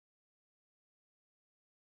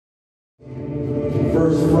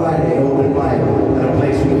first Friday open mic at a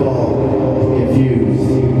place we call Infuse.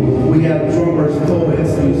 We have drummers,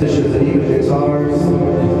 poets, musicians, and even guitars.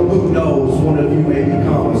 Who knows, one of you may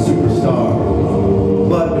become a superstar.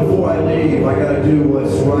 But before I leave, I gotta do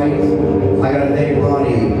what's right. I gotta thank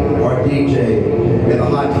Ronnie, our DJ, and the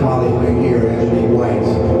hot tamale wing here, Angelique White.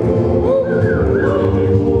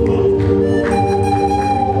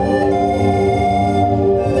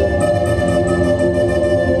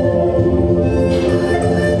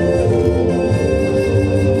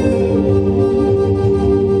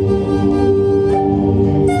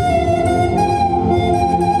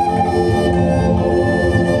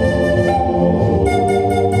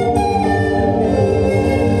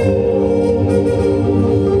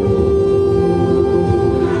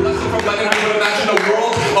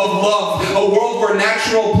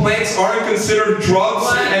 Plants aren't considered drugs,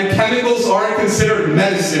 and chemicals aren't considered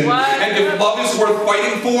medicine. And if love is worth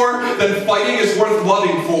fighting for, then fighting is worth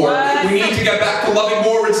loving for. We need to get back to loving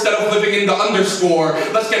more instead of living in the underscore.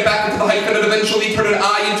 Let's get back into the hyphen and eventually turn an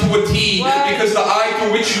I into a T, because the eye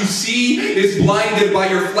through which you see is blinded by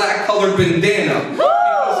your flat-colored bandana.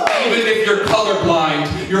 Because even if you're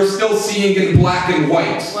colorblind, you're still seeing in black and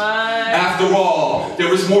white. After all,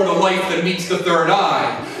 there is more to life than meets the third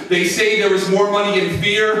eye. They say there is more money in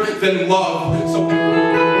fear than love. So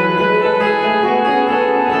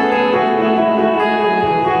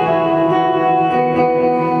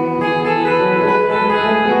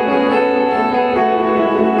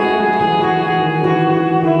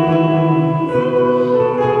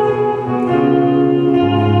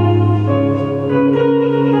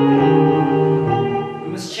we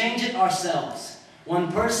must change it ourselves.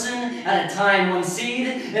 One person at a time, one seed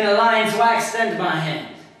in a lion's wax extend my hand.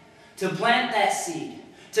 To plant that seed,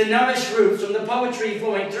 to nourish roots from the poetry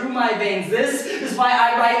flowing through my veins. This is why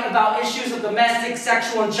I write about issues of domestic,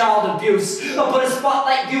 sexual, and child abuse. I'll put a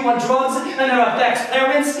spotlight view on drugs and their effects,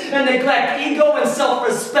 parents and neglect, ego and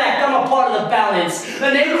self-respect. I'm a part of the balance,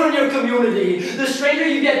 a neighbor in your community, the stranger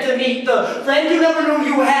you get to meet, the friend you never knew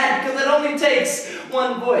you had, because it only takes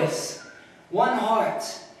one voice, one heart,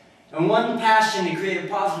 and one passion to create a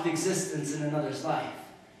positive existence in another's life.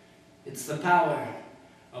 It's the power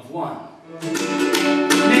of one.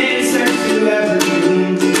 Made a search to every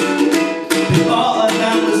room. All I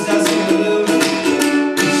found was dust and gloom.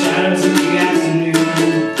 Shadows of the afternoon.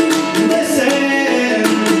 Listen,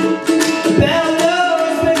 the bell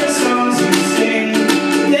knows when the songs you sing.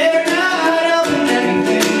 They're not helping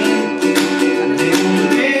anything. They will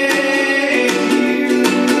make you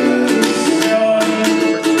strong.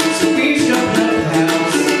 So we should open up the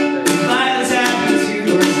house. The violence happens 2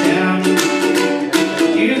 doors down.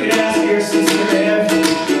 You could ask your sister if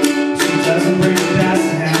she doesn't bring the past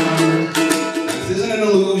to hound. This isn't an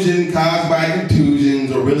illusion caused by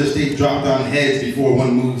contusions or real estate dropped on heads before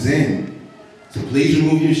one moves in. So please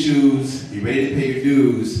remove your shoes, be ready to pay your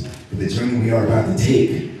dues, for the journey we are about to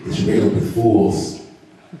take is riddled with fools.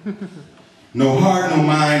 No heart, no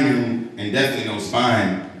mind, and definitely no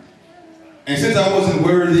spine. And since I wasn't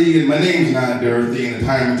worthy and my name's not Dorothy and the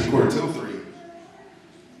time was 2:45,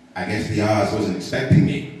 I guess the odds wasn't expecting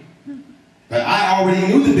me. But I already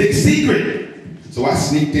knew the big secret. So I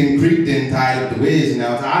sneaked in, creeped in, tied up the whiz, and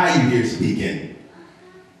now it's I you hear speaking.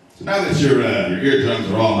 So now that your eardrums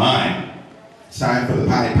are all mine, it's time for the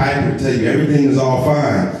Pied Piper to tell you everything is all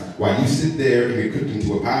fine, while you sit there and get cooked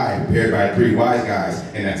into a pie prepared by 3 wise guys,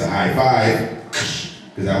 and that's a high five,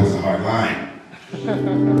 because that was a hard line.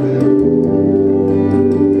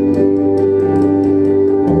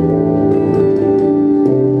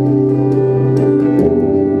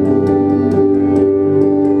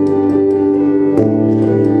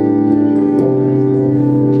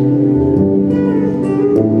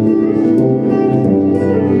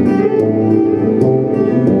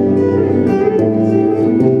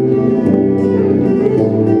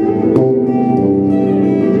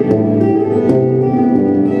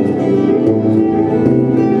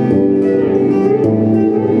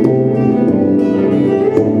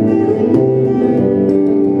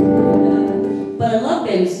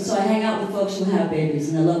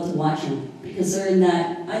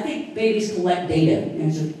 Babies collect data.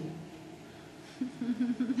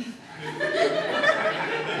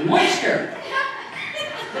 Moisture.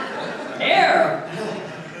 Air.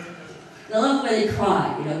 I love the way they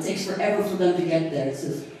cry. You know, it takes forever for them to get there. It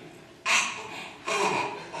says,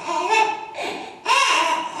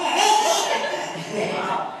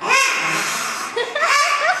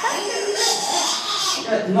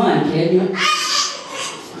 come on, kid. You know?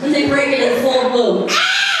 Then they break it in full bloom.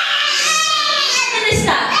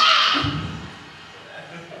 Stop.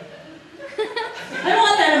 I don't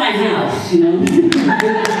want that in my house. that, you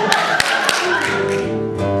know?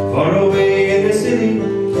 Far away in the city,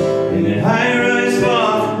 in a high-rise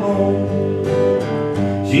far from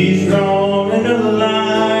home, she's drawn another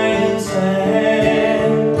line in the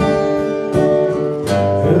sand.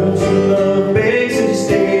 Her true love begs her to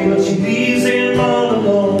stay, but she leaves him all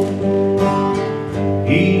alone.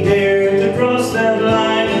 He dared to cross that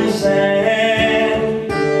line in the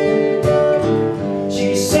sand.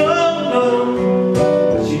 She's so alone,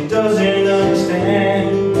 but she doesn't understand.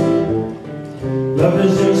 Love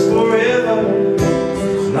is just forever,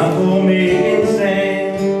 it's not for making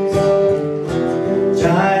stands.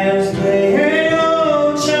 Child's play, hey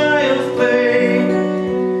oh, child's play.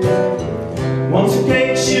 Once it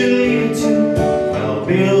takes you lead to, while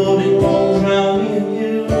building walls around me and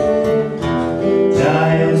you.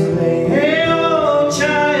 Child's play, hey oh,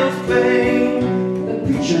 child's play. The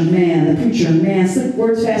preacher man, slick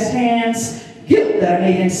words, fast hands, guilt that I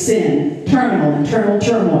made in sin, terminal, internal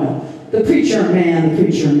turmoil. The preacher man, the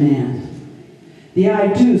preacher man. The I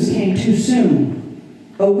do's came too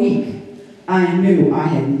soon. A week, I knew I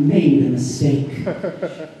had made a mistake.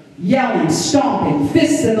 Yelling, stomping,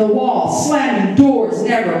 fists in the wall, slamming doors,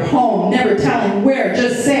 never home, never telling where,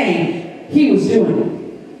 just saying he was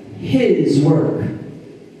doing his work.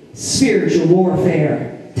 Spiritual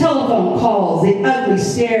warfare, telephone calls, the ugly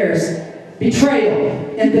stares, betrayal,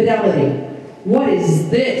 infidelity. What is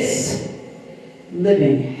this?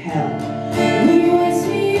 Living hell. When you asked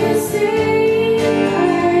me to stay,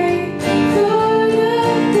 I thought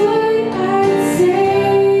of what I'd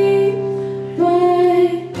say, but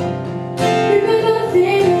you've got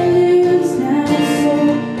nothing to lose now, so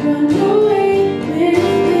run away with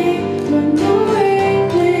me, run away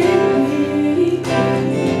with me.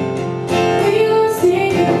 When you're lost in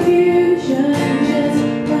confusion, just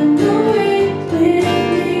run away with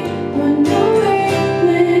me, run away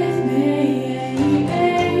with me.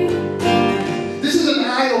 This is an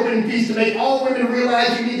eye-opening piece to make all women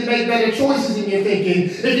realize you need to make better choices in your thinking.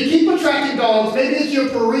 If you keep attracting dogs, maybe it's your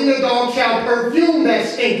Purina dog chow perfume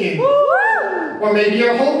that's stinking. Or maybe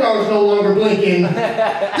your whole dog's no longer blinking.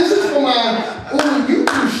 This is for my, ooh, you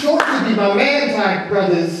too short to be my man type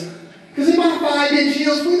brothers. Cause in my 5-inch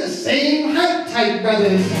heels, we the same height type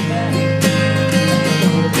brothers.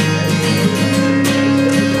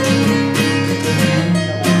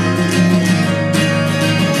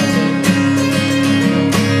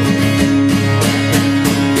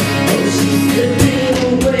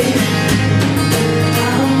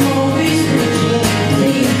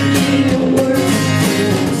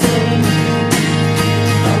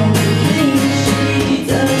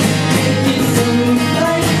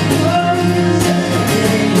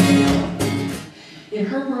 In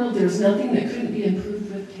her world, there's nothing that couldn't be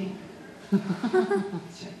improved with tape.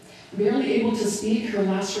 Barely able to speak, her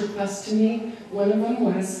last request to me, one of them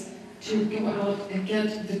was to go out and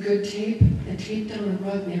get the good tape and tape down a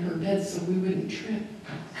rug near her bed so we wouldn't trip.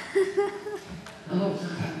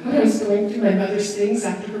 When I was going through my mother's things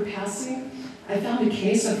after her passing, I found a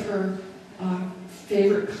case of her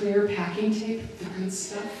favorite clear packing tape, the good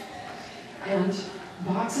stuff, and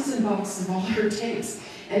boxes and boxes of all her tapes.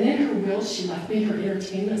 And in her will, she left me her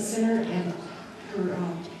entertainment center and her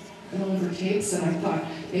and all of her tapes, and I thought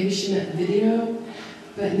maybe she meant video,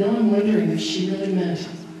 but now I'm wondering if she really meant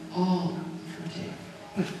all of her tape.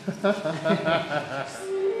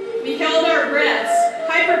 We held our breaths,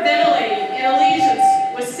 hyperventilating in allegiance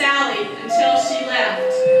with Sally until she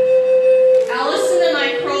left. Allison and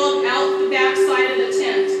I crawled out the backside of the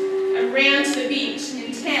tent and ran to the beach,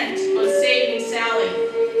 intent on saving Sally.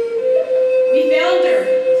 We found her,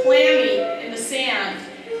 clammy in the sand.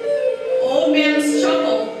 Old man's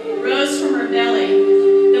chuckle rose from her belly.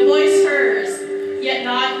 The voice hers, yet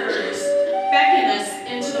not hers, beckoned us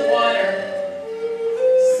into the water.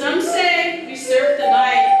 Some say we surfed the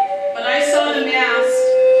night, but I saw the mast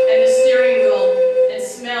and the steering wheel and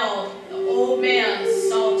smelled the old man's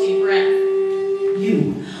salty breath.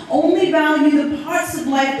 You only value the parts of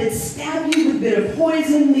life that stab you with bitter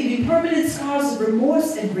poison, leaving permanent scars of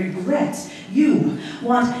remorse and regret. You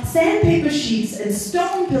want sandpaper sheets and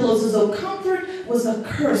stone pillows as though comfort was a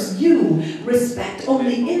curse. You respect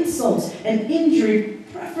only insult and injury,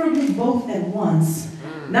 preferably both at once,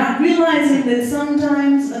 not realizing that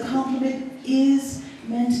sometimes a compliment is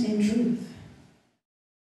meant in truth.